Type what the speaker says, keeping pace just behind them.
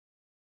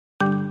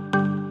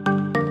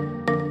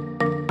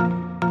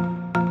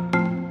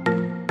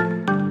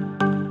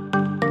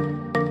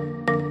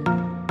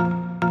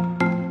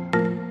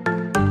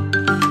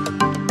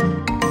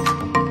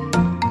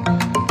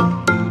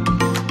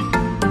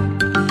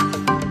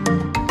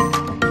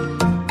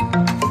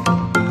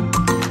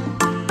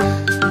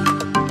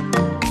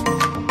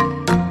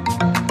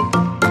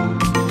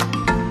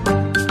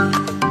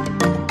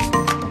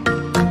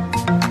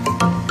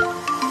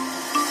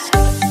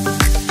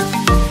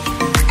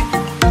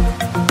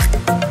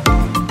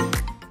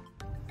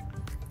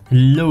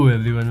Hello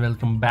everyone,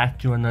 welcome back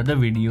to another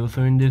video.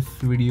 So in this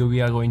video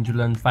we are going to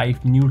learn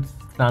 5 new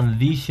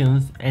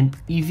transitions and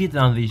easy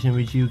transition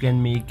which you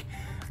can make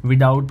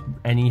without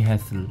any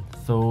hassle.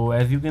 So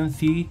as you can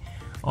see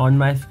on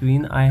my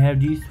screen, I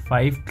have these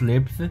 5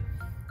 clips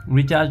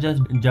which are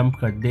just jump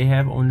cut. They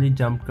have only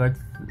jump cuts,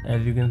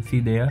 as you can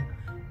see there.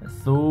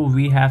 So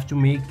we have to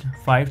make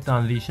 5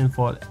 transitions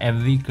for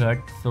every cut.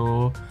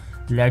 So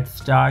let's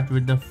start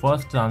with the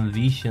first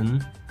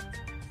transition.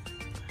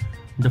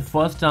 The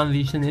first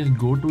transition is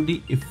go to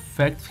the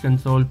effects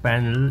control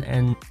panel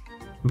and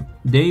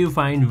there you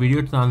find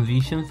video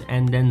transitions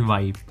and then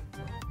wipe.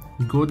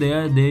 Go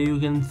there you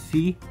can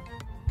see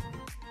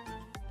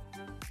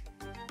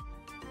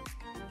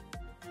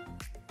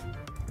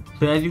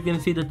so as you can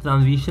see the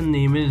transition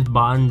name is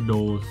barn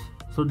doors.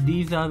 So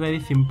these are very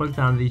simple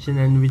transition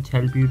and which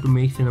help you to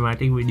make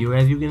cinematic video.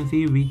 As you can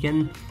see, we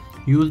can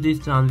use this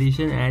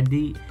transition at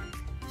the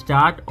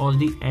start or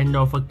the end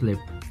of a clip.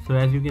 So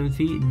as you can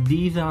see,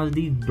 these are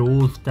the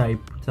doors type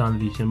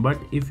transition, but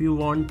if you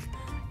want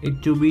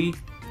it to be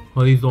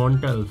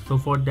horizontal, so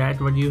for that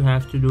what you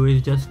have to do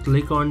is just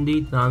click on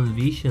the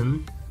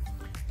transition,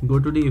 go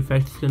to the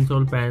effects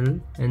control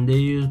panel and there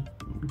you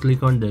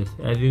click on this.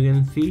 As you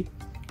can see,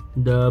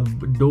 the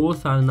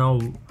doors are now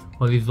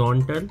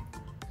horizontal.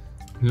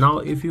 Now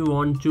if you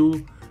want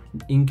to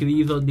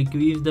increase or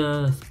decrease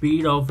the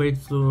speed of it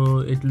so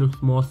it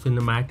looks more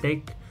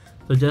cinematic,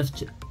 so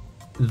just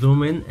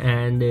zoom in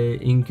and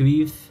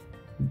increase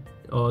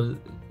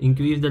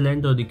the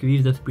length or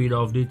decrease the speed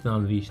of the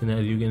transition.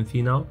 As you can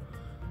see now,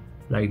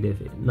 like this,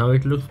 now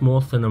it looks more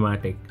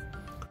cinematic.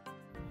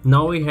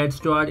 Now we head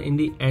toward in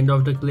the end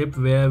of the clip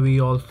where we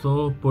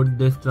also put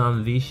this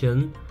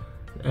transition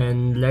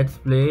and let's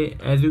play.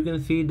 As you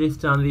can see, this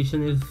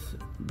transition is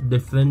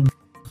different.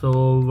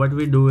 So what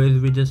we do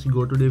is we just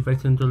go to the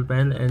effects control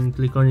panel and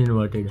click on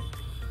inverted,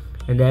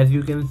 and as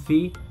you can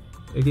see,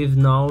 it is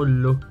now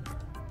look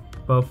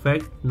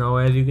perfect. Now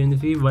as you can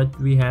see, what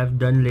we have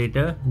done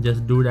later,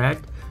 just do that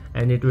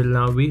and it will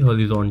now be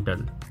horizontal.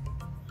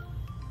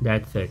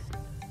 That's it.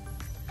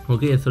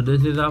 Okay, so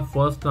this is our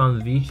first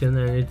transition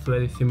and it's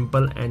very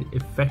simple and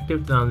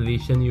effective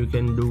transition you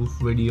can do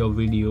with your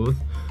videos.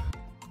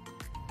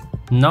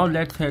 Now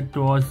let's head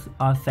towards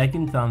our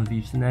second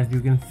transition. As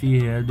you can see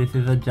here, this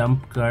is a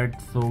jump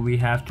cut, so we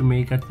have to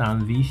make a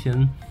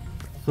transition.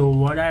 So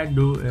what I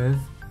do is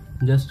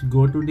just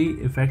go to the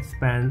effects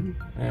panel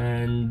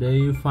and there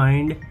you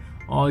find,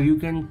 or you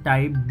can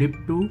type dip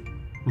to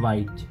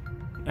white,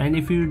 and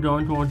if you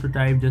don't want to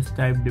type, just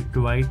type dip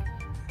to white,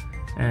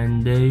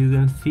 and there you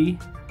can see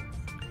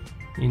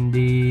in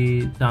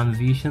the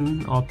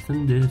transition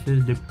option this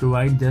is dip to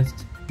white.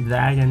 Just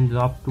drag and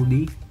drop to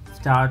the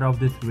start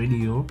of this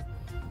video.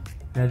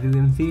 As you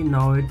can see,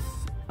 now it's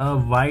a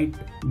white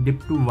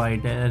dip to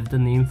white. As the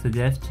name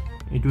suggests,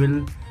 it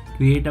will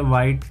create a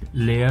white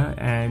layer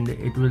and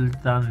it will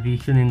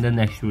transition in the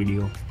next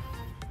video.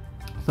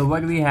 So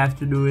what we have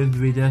to do is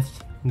we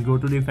just go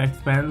to the effects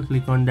panel,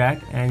 click on that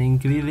and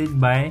increase it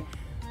by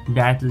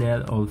that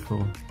layer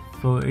also,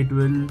 so it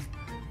will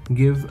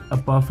give a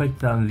perfect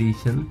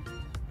transition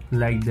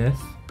like this.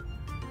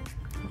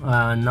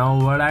 Now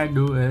what I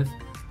do is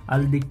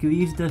I'll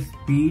decrease the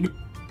speed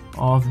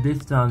of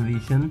this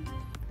transition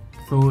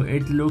so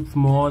it looks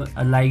more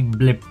like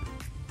blip,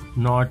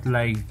 not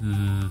like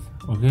zzz.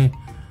 Okay,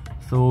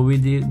 so we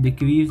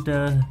decrease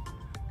the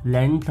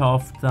length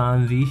of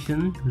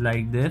transition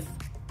like this.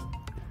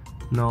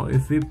 Now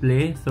if we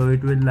play, so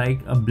it will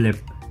like a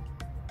blip,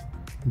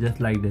 just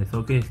like this.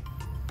 Okay,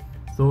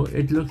 so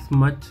it looks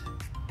much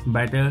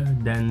better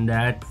than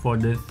that for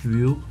this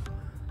view.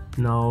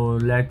 Now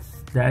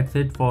that's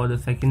it for the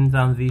second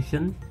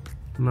transition.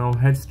 Now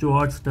heads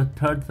towards the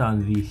third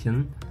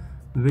transition,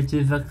 which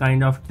is a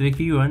kind of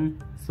tricky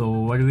one. So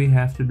what we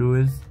have to do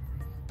is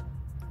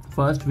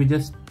first we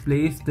just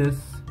place this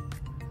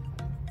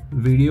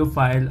video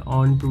file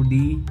onto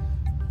the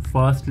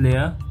first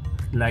layer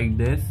like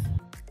this.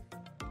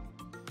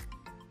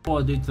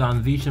 For the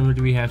transition, what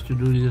we have to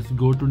do is just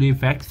go to the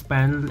effects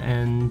panel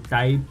and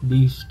type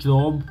the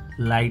strobe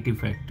light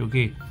effect.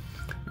 Okay,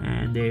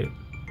 and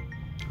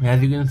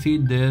as you can see,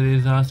 there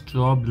is a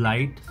strobe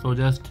light, so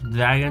just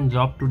drag and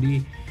drop to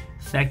the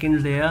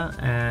second layer,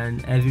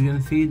 and as you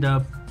can see,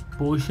 the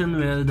portion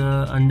where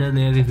the under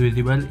layer is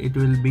visible, it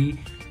will be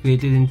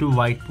created into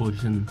white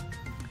portion.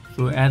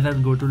 So as I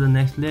go to the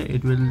next layer,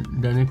 it will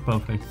done it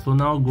perfect. So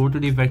now go to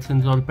the effects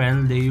control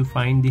panel, there you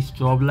find the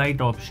strobe light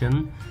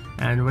option,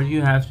 and what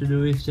you have to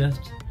do is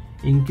just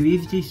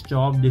increase the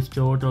strobe,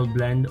 distort or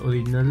blend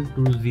original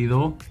to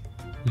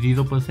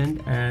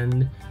 0%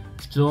 and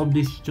strobe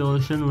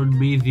distortion would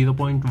be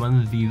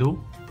 0.10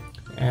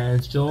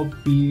 and strobe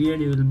period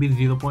it will be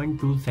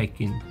 0.2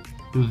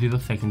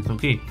 seconds.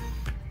 Okay,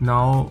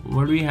 now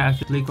what we have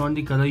to click on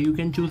the color. You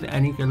can choose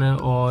any color,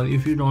 or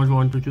if you don't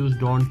want to choose,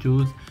 don't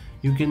choose.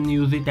 You can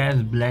use it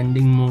as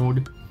blending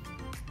mode,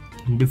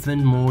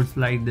 different modes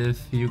like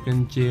this. You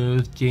can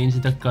change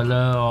the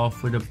color of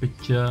the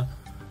picture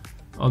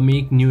or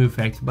make new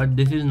effects, but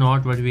this is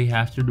not what we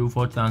have to do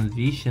for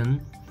transition.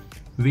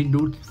 we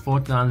do for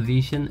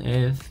transition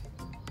is,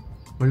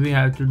 what we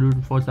have to do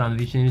for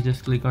transition is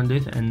just click on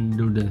this and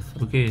do this.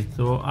 Okay,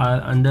 so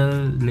our under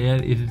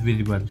layer is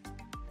visible,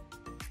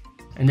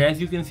 and as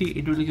you can see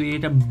it will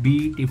create a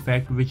beat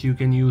effect which you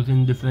can use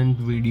in different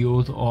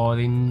videos or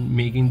in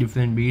making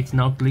different beats.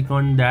 Now click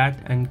on that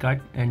and cut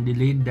and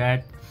delete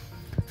that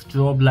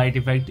strobe light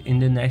effect in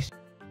the next.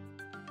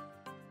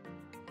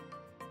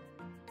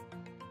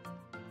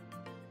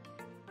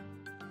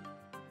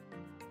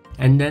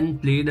 And then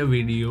play the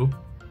video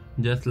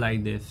just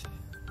like this.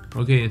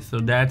 Okay, so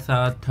that's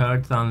our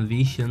third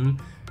transition.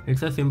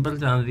 It's a simple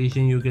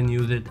transition, you can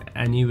use it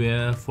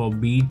anywhere for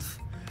beats.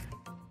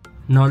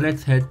 Now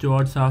let's head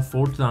towards our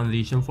fourth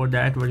transition. For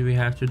that, what we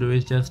have to do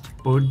is just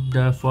put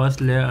the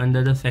first layer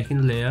under the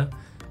second layer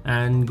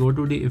and go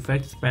to the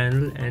effects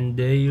panel, and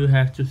there you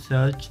have to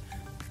search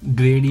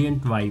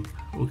gradient wipe.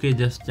 Okay,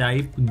 just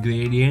type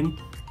gradient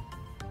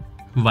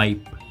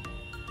wipe,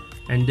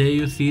 and there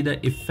you see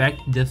the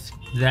effect. Just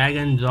drag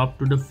and drop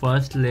to the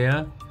first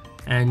layer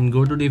and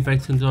go to the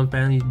effects control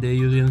panel. There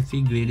you can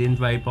see gradient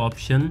wipe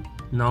option.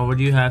 Now what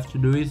you have to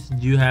do is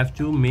you have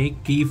to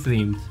make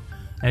keyframes.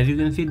 As you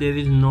can see there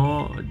is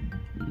no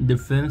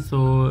difference,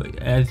 so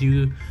as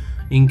you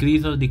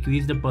increase or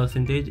decrease the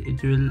percentage,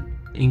 it will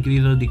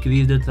increase or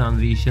decrease the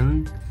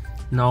transition.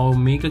 Now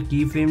make a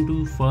keyframe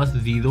to first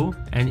 0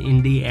 and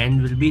in the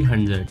end will be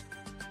 100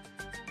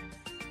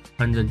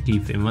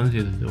 keyframe,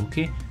 100.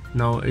 Okay,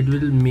 now it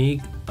will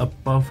make a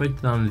perfect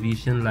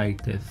transition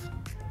like this.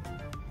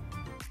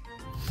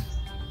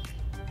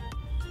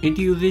 It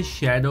uses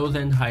shadows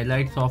and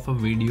highlights of a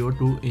video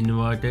to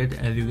invert it.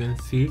 As you can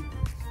see,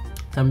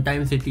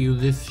 sometimes it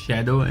uses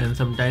shadow and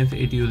sometimes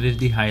it uses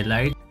the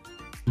highlight.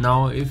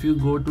 Now if you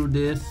go to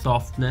this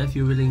softness,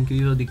 you will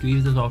increase or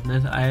decrease the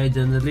softness. I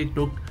generally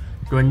took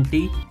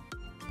 20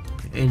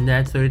 in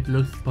that, so it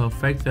looks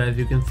perfect. So as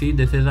you can see,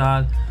 this is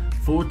our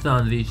fourth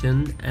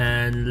transition,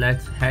 and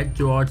let's head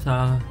towards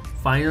our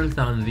final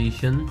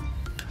transition.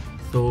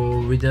 So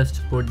we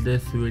just put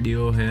this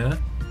video here,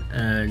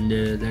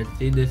 and let's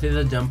see, this is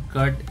a jump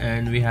cut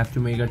and we have to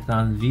make a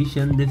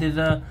transition. This is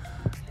a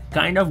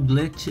kind of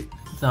glitch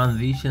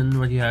transition.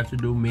 What you have to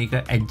do, make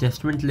an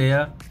adjustment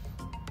layer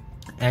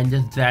and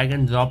just drag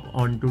and drop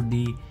onto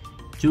the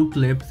two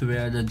clips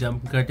where the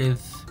jump cut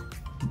is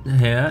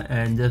here,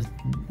 and just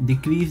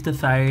decrease the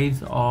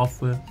size of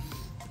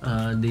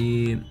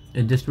the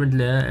adjustment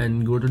layer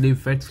and go to the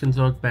effects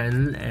control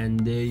panel, and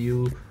there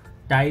you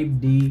type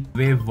the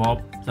wave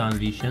warp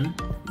transition.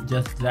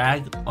 Just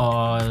drag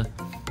or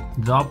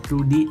drop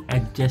to the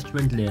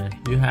adjustment layer.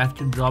 You have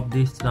to drop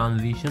this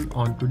transition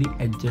onto the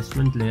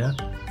adjustment layer.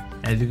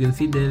 As you can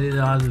see,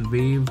 there are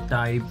wave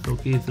types.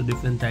 Okay, so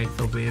different types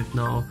of waves.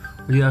 Now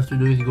what you have to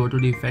do is go to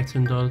the effects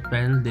control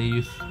panel. There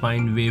you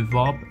find wave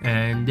warp,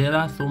 and there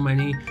are so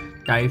many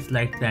types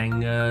like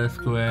triangle,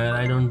 square.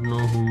 I don't know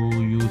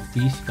who use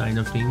these kind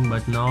of thing,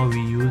 but now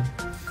we use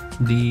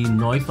the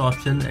noise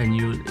option, and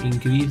you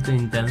increase the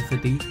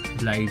intensity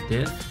like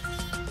this,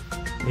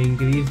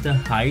 increase the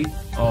height,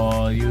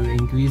 or you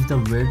increase the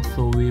width,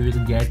 so we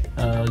will get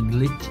a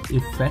glitch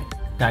effect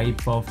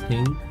type of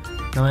thing.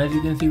 Now as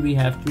you can see, we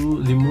have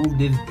to remove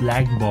these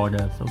black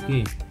borders.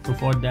 Okay, so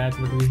for that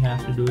what we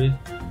have to do is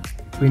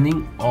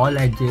pinning all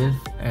edges,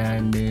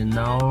 and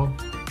now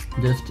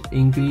just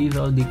increase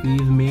or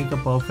decrease, make a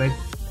perfect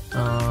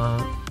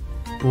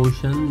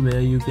portion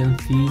where you can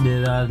see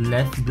there are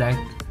less black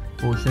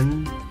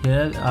portion.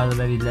 Here are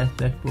very less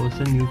black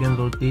portion. You can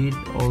rotate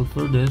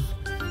also this.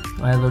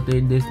 I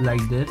rotate this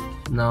like this.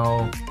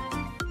 Now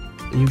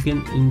you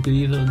can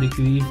increase or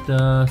decrease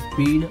the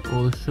speed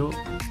also.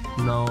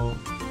 Now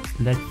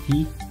let's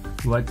see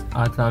what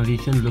our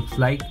transition looks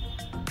like.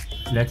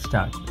 Let's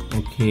start.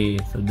 Okay,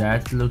 so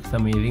that looks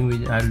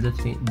amazing. I'll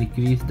just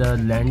decrease the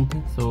length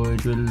so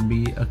it will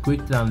be a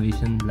quick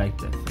transition like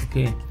this.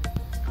 Okay,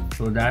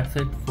 so that's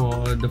it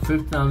for the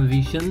fifth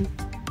transition.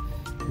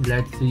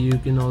 Let's see, you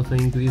can also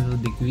increase or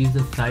decrease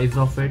the size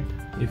of it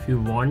if you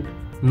want.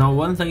 Now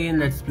once again,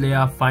 let's play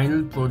our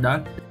final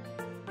product.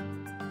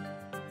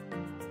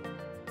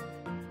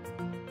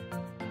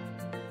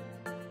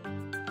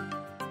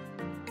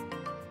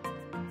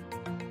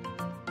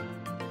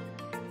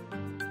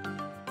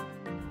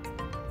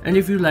 And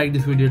if you like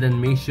this video, then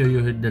make sure you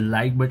hit the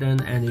like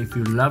button, and if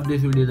you love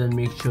this video, then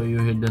make sure you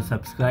hit the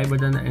subscribe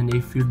button. And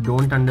if you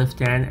don't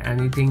understand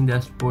anything,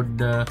 just put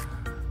the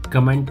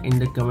comment in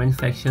the comment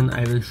section.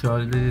 I will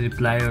surely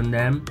reply on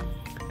them.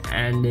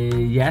 And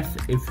yes,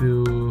 if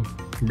you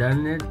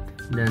done it,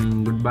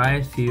 then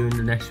goodbye, see you in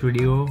the next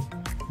video.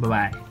 Bye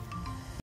bye.